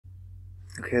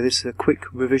Okay, this is a quick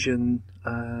revision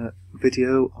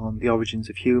video on the origins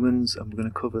of humans, and we're going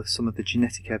to cover some of the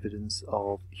genetic evidence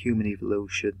of human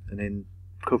evolution, and in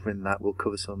covering that we'll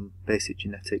cover some basic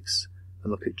genetics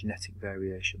and look at genetic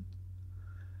variation.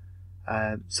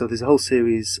 So there's a whole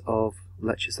series of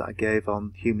lectures that I gave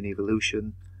on human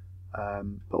evolution,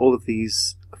 but all of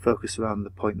these focus around the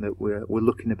point that we're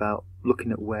looking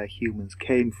at where humans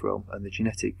came from and the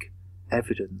genetic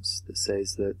evidence that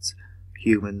says that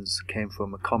humans came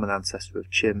from a common ancestor of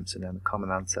chimps and then a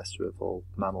common ancestor of all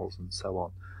mammals and so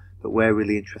on. But we're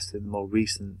really interested in the more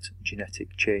recent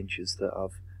genetic changes that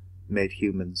have made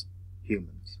humans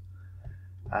humans.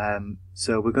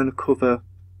 So we're going to cover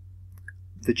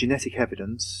the genetic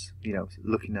evidence,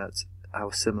 looking at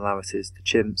our similarities to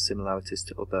chimps, similarities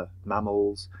to other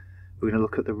mammals. We're going to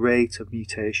look at the rate of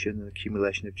mutation and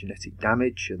accumulation of genetic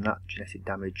damage, and that genetic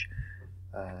damage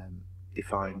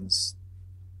defines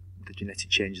the genetic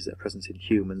changes that are present in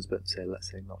humans, but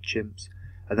let's say not chimps.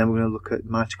 And then we're going to look at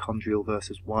mitochondrial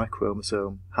versus Y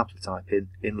chromosome haplotype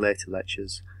in later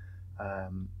lectures,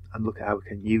 and look at how we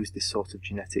can use this sort of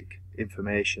genetic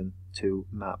information to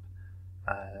map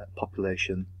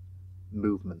population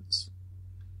movements.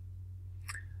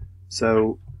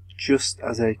 So just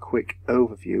as a quick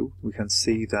overview, we can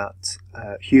see that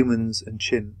humans and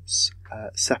chimps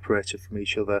separated from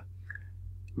each other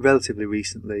relatively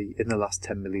recently in the last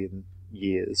 10 million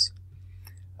years.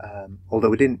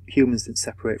 Although humans didn't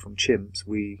separate from chimps,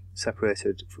 we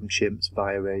separated from chimps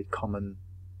via a common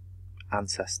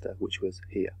ancestor, which was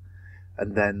here.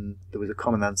 And then there was a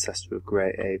common ancestor of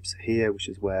great apes here, which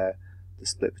is where the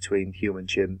split between human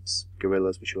chimps,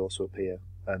 gorillas, which also appear,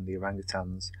 and the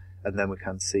orangutans. And then we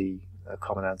can see a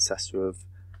common ancestor of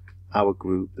our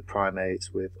group, the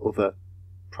primates, with other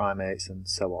primates and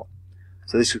so on.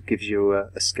 So this gives you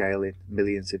a scale in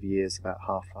millions of years about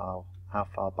how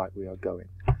far back we are going.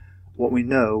 What we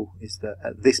know is that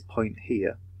at this point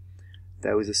here,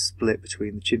 there was a split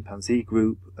between the chimpanzee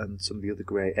group and some of the other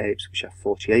great apes, which have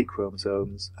 48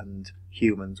 chromosomes, and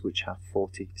humans, which have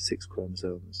 46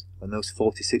 chromosomes. And those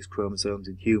 46 chromosomes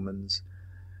in humans,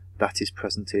 that is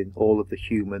present in all of the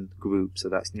human groups, so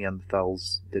that's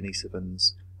Neanderthals,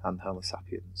 Denisovans, and Homo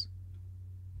sapiens.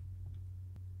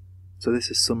 So this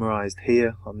is summarised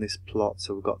here on this plot.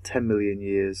 So we've got 10 million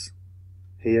years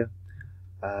here.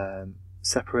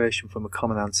 Separation from a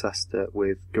common ancestor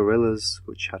with gorillas,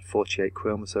 which had 48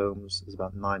 chromosomes, is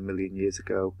about 9 million years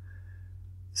ago.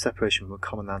 Separation from a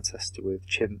common ancestor with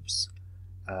chimps.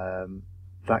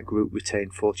 That group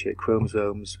retained 48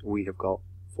 chromosomes. We have got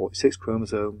 46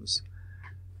 chromosomes.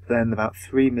 Then about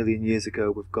 3 million years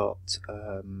ago, we've got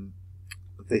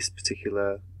this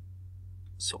particular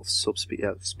sort of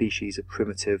subspecies of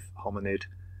primitive hominid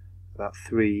about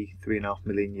 3.5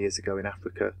 million years ago in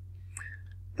Africa.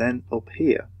 Then up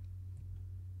here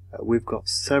we've got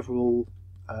several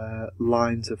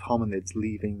lines of hominids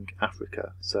leaving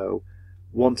Africa. So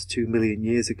 1 to 2 million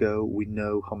years ago we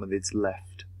know hominids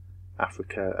left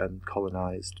Africa and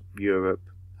colonized Europe,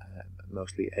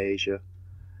 mostly Asia.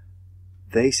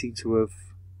 They seem to have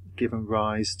given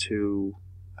rise to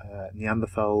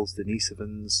Neanderthals,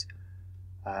 Denisovans,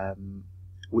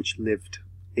 which lived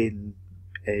in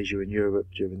Asia and Europe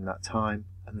during that time.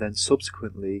 And then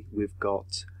subsequently we've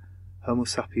got Homo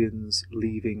sapiens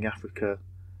leaving Africa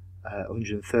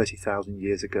 130,000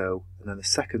 years ago, and then a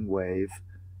second wave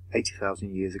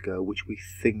 80,000 years ago, which we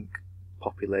think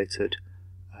populated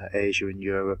Asia and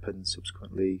Europe and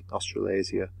subsequently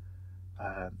Australasia.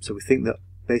 So we think that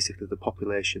basically the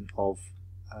population of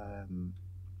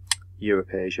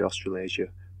Europe, Asia, Australasia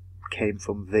came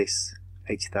from this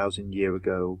 80,000 year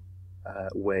ago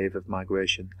wave of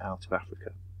migration out of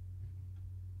Africa.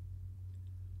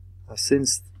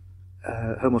 Since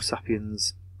Homo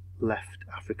sapiens left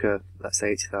Africa, let's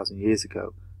say 80,000 years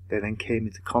ago, they then came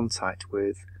into contact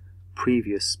with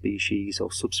previous species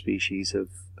or subspecies of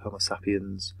Homo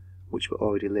sapiens which were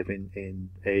already living in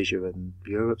Asia and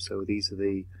Europe. So these are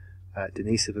the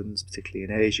Denisovans,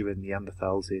 particularly in Asia, and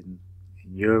Neanderthals in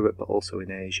Europe, but also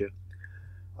in Asia.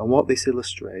 And what this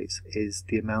illustrates is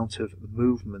the amount of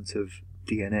movement of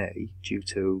DNA due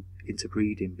to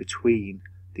interbreeding between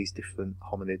these different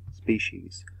hominid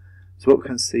species. So what we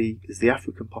can see is the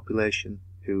African population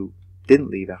who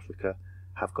didn't leave Africa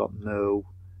have got no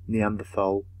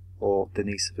Neanderthal or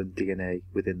Denisovan DNA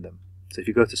within them. So if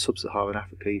you go to sub-Saharan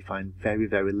Africa, you find very,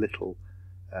 very little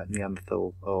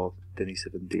Neanderthal or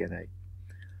Denisovan DNA.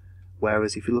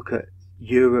 Whereas if you look at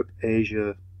Europe,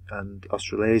 Asia and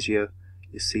Australasia,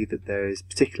 you see that there is,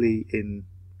 particularly in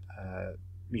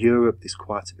Europe, there's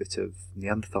quite a bit of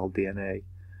Neanderthal DNA.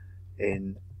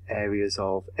 In areas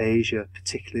of Asia,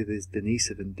 particularly this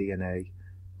Denisovan DNA,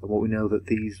 and what we know that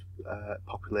these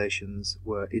populations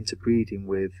were interbreeding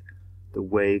with the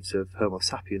waves of Homo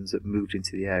sapiens that moved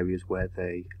into the areas where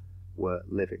they were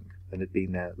living and had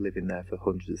been living there for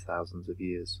hundreds of thousands of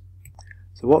years.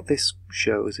 So what this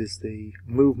shows is the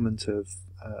movement of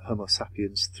Homo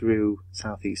sapiens through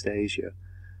Southeast Asia,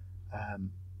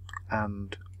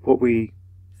 and what we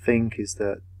think is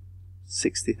that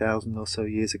 60,000 or so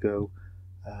years ago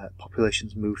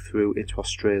populations moved through into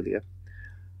Australia,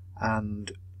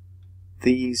 and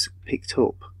these picked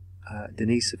up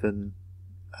Denisovan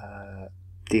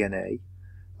DNA,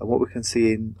 and what we can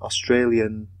see in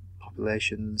Australian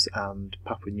populations and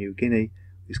Papua New Guinea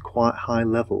is quite high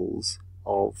levels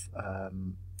of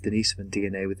Denisovan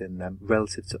DNA within them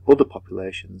relative to other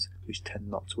populations which tend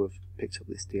not to have picked up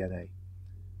this DNA.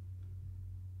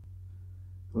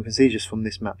 We can see just from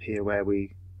this map here where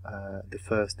the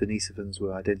first Denisovans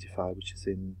were identified, which is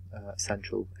in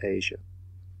Central Asia.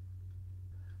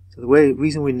 So the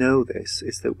reason we know this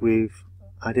is that we've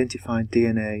identified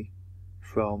DNA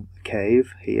from a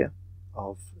cave here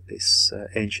of this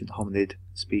ancient hominid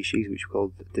species, which we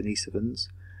call Denisovans,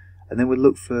 and then we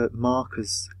look for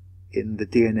markers in the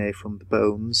DNA from the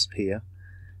bones here,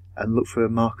 and look for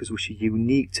markers which are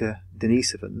unique to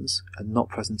Denisovans and not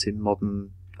present in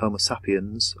modern Homo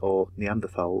sapiens or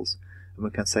Neanderthals, and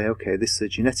we can say, okay, this is a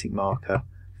genetic marker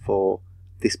for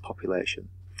this population,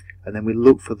 and then we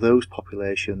look for those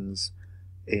populations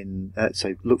in,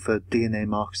 look for DNA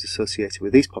markers associated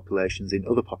with these populations in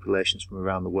other populations from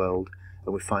around the world,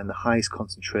 and we find the highest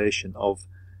concentration of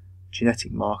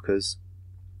genetic markers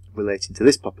relating to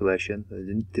this population,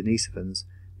 the Denisovans,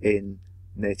 in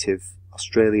native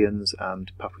Australians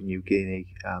and Papua New Guinea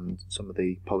and some of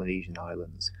the Polynesian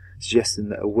islands, suggesting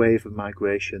that a wave of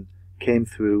migration came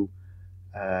through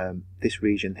this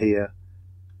region here.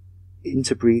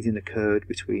 Interbreeding occurred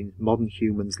between modern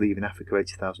humans leaving Africa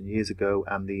 80,000 years ago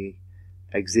and the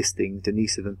existing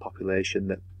Denisovan population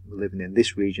that were living in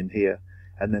this region here,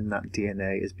 and then that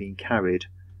DNA is being carried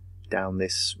down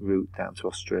this route down to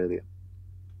Australia.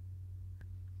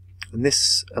 And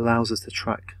this allows us to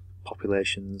track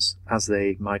populations as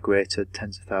they migrated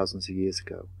tens of thousands of years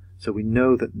ago. So we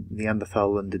know that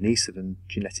Neanderthal and Denisovan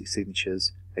genetic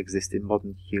signatures exist in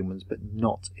modern humans but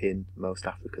not in most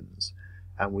Africans.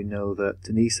 And we know that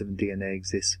Denisovan DNA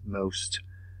exists most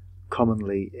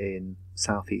commonly in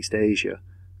Southeast Asia,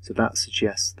 so that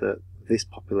suggests that this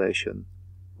population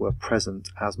were present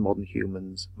as modern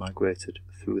humans migrated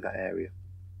through that area.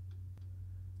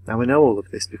 Now we know all of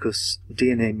this because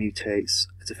DNA mutates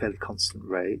at a fairly constant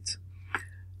rate.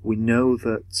 We know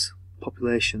that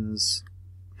populations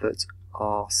that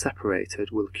are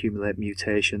separated will accumulate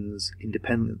mutations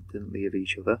independently of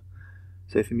each other.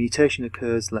 So if a mutation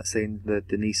occurs, let's say in the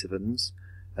Denisovans,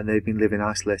 and they've been living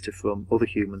isolated from other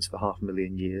humans for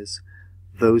 500,000 years,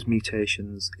 those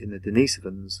mutations in the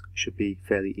Denisovans should be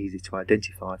fairly easy to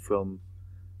identify from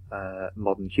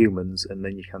modern humans, and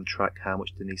then you can track how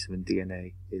much Denisovan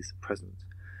DNA is present.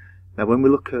 Now when we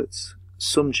look at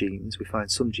some genes, we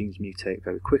find some genes mutate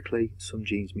very quickly, some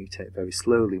genes mutate very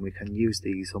slowly, and we can use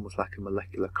these almost like a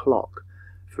molecular clock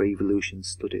for evolution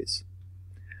studies.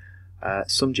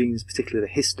 Some genes, particularly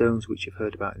the histones, which you've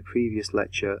heard about in the previous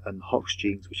lecture, and Hox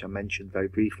genes, which I mentioned very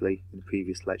briefly in the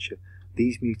previous lecture,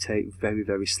 these mutate very,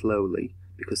 very slowly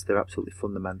because they're absolutely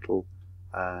fundamental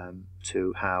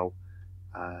to how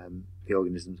the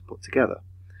organisms are put together.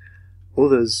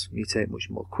 Others mutate much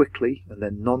more quickly, and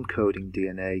then non-coding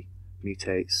DNA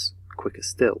mutates quicker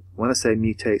still. When I say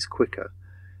mutates quicker,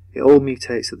 it all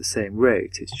mutates at the same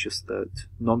rate, it's just that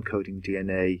non-coding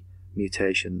DNA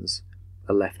mutations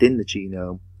are left in the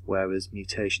genome, whereas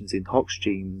mutations in Hox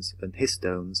genes and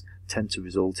histones tend to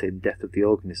result in death of the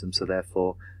organism, so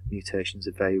therefore mutations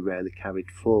are very rarely carried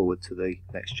forward to the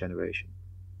next generation.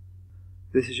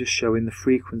 This is just showing the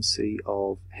frequency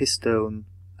of histone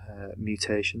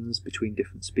mutations between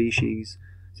different species.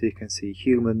 So you can see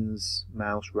humans,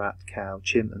 mouse, rat, cow,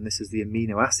 chimp, and this is the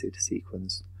amino acid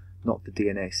sequence, not the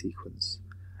DNA sequence.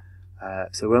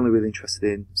 So we're only really interested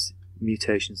in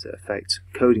mutations that affect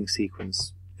coding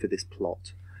sequence for this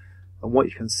plot. And what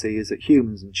you can see is that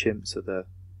humans and chimps are the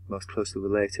most closely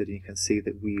related, and you can see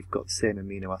that we've got the same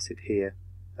amino acid here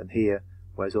and here,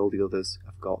 whereas all the others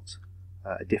have got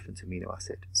a different amino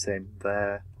acid. Same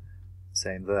there,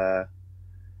 same there.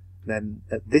 Then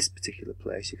at this particular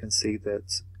place you can see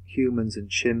that humans and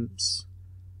chimps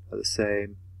are the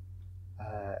same,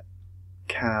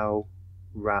 cow,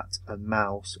 rat and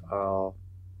mouse are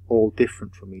all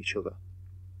different from each other.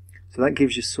 So that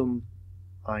gives you some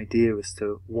idea as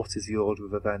to what is the order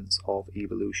of events of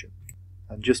evolution.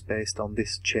 and just based on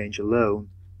this change alone,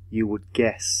 you would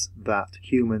guess that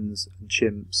humans and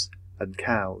chimps and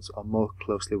cows are more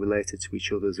closely related to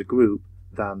each other as a group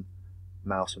than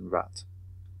mouse and rat.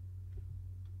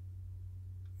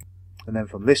 And then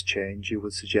from this change, you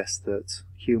would suggest that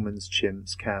humans,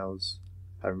 chimps, cows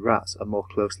and rats are more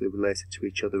closely related to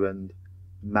each other, and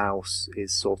mouse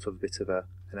is sort of a bit of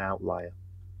an outlier.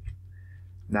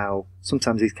 Now,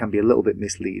 sometimes these can be a little bit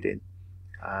misleading,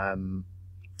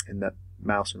 in that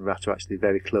mouse and rat are actually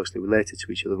very closely related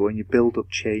to each other. But when you build up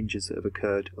changes that have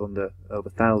occurred under over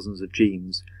thousands of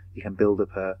genes, you can build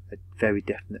up a very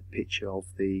definite picture of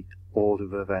the order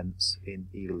of events in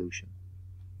evolution.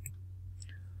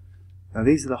 Now,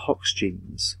 these are the Hox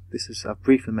genes. I've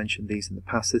briefly mentioned these in the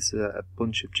past. This is a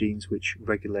bunch of genes which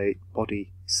regulate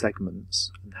body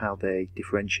segments and how they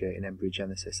differentiate in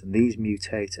embryogenesis, and these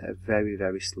mutate at a very,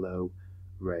 very slow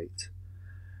rate.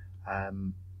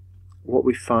 What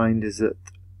we find is that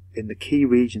in the key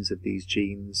regions of these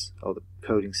genes, or the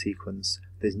coding sequence,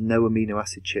 there's no amino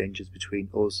acid changes between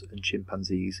us and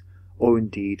chimpanzees, or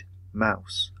indeed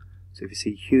mouse. So if you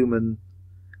see human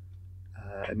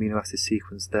amino acid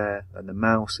sequence there and the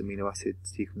mouse amino acid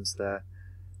sequence there,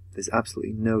 there's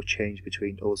absolutely no change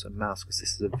between us and mouse, because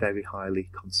this is a very highly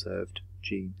conserved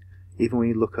gene. Even when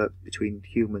you look at between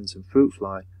humans and fruit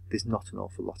fly, there's not an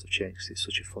awful lot of change because it's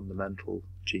such a fundamental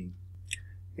gene.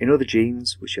 In other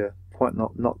genes, which are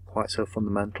not quite so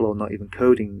fundamental or not even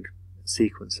coding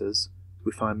sequences,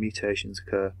 we find mutations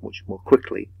occur much more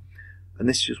quickly. And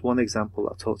this is just one example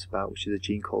that I talked about, which is a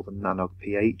gene called the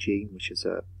NANOG-P8 gene, which is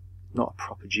not a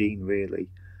proper gene really.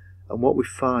 And what we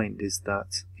find is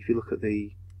that if you look at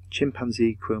the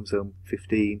chimpanzee chromosome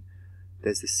 15,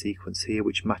 there's this sequence here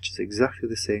which matches exactly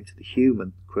the same to the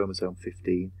human chromosome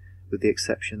 15, with the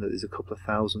exception that there's a couple of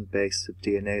thousand bases of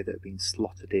DNA that have been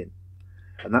slotted in.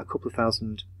 And that couple of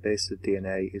thousand bases of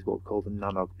DNA is what we call the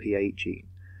NANOG-P8 gene.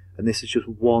 And this is just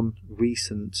one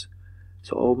recent,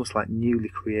 so almost like newly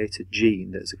created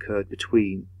gene that has occurred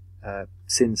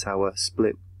since our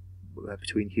split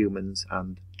between humans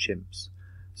and chimps.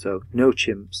 So no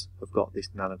chimps have got this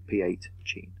NANOG-P8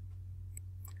 gene.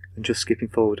 And just skipping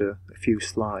forward a few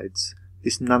slides,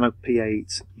 this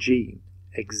NANOG-P8 gene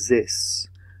exists,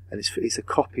 and it's a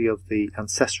copy of the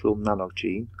ancestral NANOG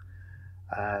gene.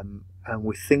 And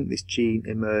we think this gene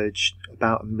emerged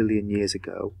about 1 million years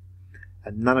ago,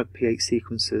 and NANOG-P8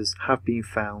 sequences have been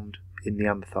found in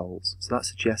Neanderthals. So that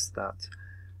suggests that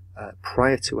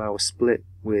prior to our split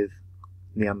with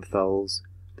Neanderthals,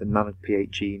 the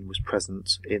NANOG-P8 gene was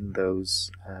present in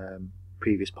those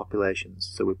previous populations.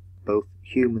 So with both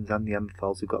humans and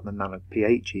Neanderthals who've got the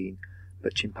NANOG-P8 gene,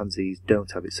 but chimpanzees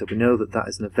don't have it. So we know that that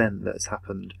is an event that has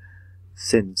happened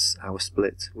since our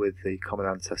split with the common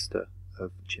ancestor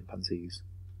of chimpanzees.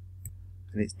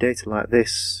 And it's data like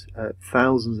this,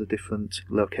 thousands of different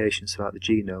locations throughout the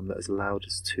genome, that has allowed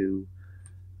us to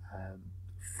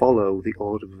follow the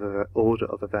order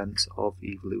of events of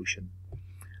evolution.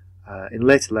 In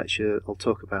later lecture, I'll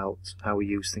talk about how we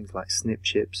use things like SNP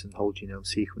chips and whole genome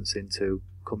sequencing to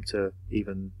come to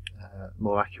even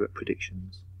more accurate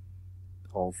predictions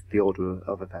of the order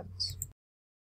of events.